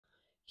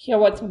Hey,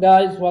 what's up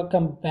guys,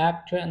 welcome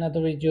back to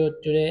another video.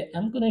 Today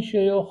I'm going to show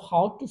you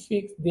how to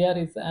fix there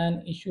is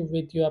an issue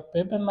with your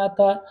payment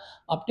method.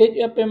 Update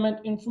your payment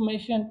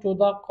information to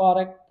the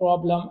correct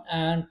problem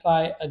and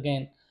try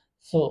again.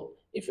 So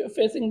if you're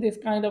facing this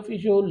kind of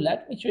issue,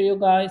 let me show you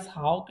guys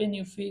how can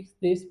you fix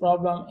this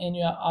problem in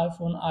your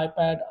iPhone,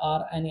 iPad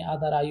or any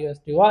other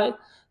iOS device.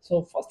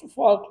 So first of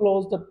all,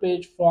 close the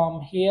page from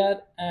here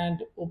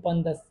and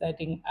open the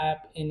setting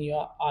app in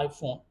your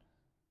iPhone.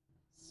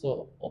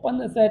 So open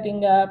the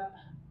setting app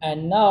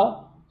and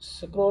now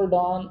scroll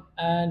down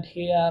and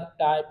here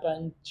type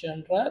in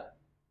general.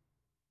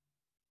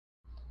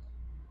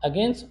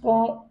 Again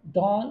scroll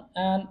down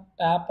and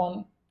tap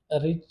on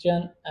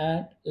region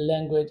and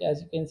language.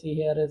 As you can see,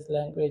 here is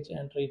language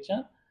and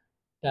region.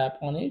 Tap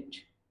on it.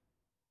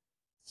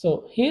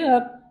 So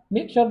here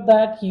make sure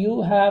that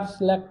you have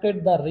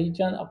selected the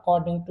region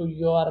according to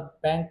your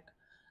bank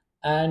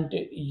and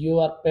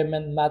your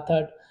payment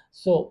method.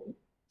 So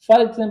for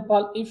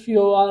example, if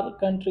your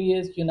country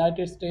is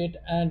United States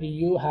and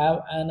you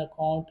have an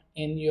account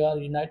in your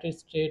United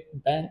States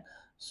bank,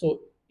 so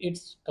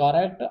it's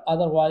correct.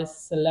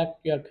 Otherwise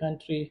select your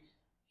country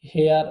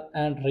here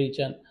and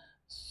region.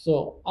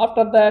 So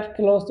after that,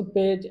 close the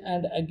page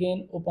and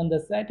again open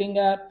the setting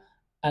app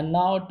and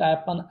now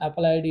type on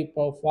Apple ID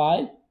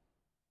profile.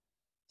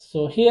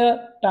 So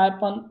here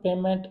type on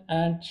payment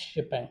and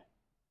shipping.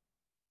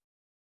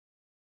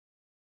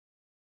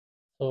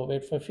 So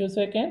wait for a few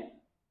seconds.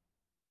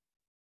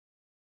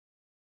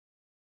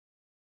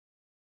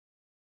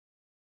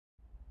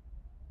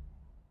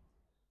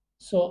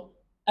 So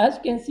as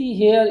you can see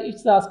here,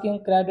 it's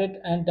asking credit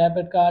and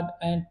debit card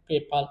and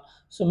PayPal.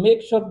 So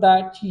make sure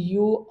that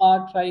you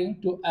are trying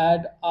to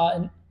add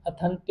an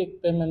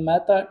authentic payment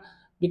method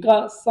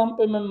because some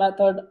payment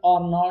method are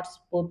not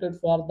supported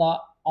for the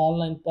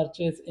online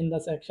purchase in the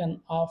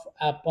section of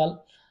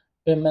Apple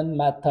payment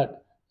method.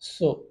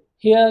 So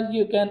here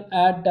you can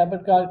add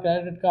debit card,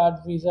 credit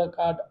card, Visa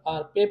card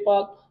or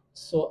PayPal.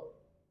 So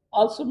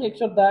also make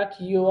sure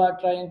that you are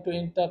trying to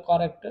enter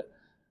correct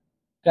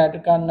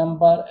credit card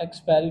number,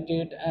 expiry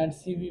date, and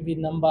CVV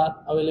number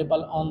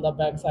available on the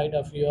back side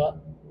of your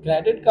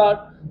credit card.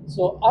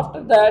 So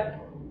after that,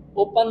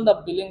 open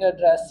the billing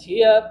address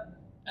here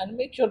and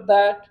make sure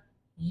that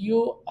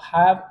you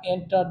have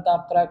entered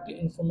the correct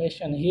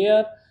information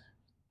here,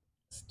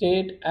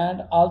 state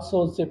and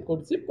also zip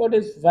code. Zip code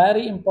is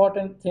very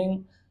important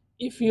thing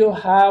if you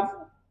have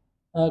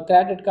a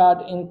credit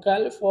card in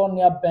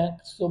California bank.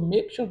 So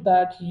make sure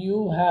that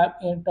you have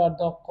entered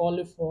the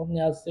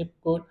California zip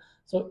code.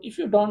 So if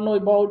you don't know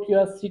about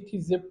your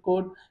city zip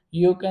code,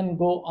 you can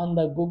go on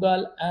the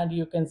Google and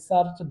you can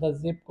search the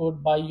zip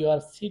code by your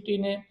city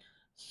name.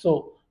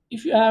 So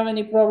if you have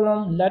any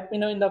problem, let me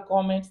know in the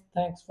comments.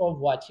 Thanks for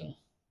watching.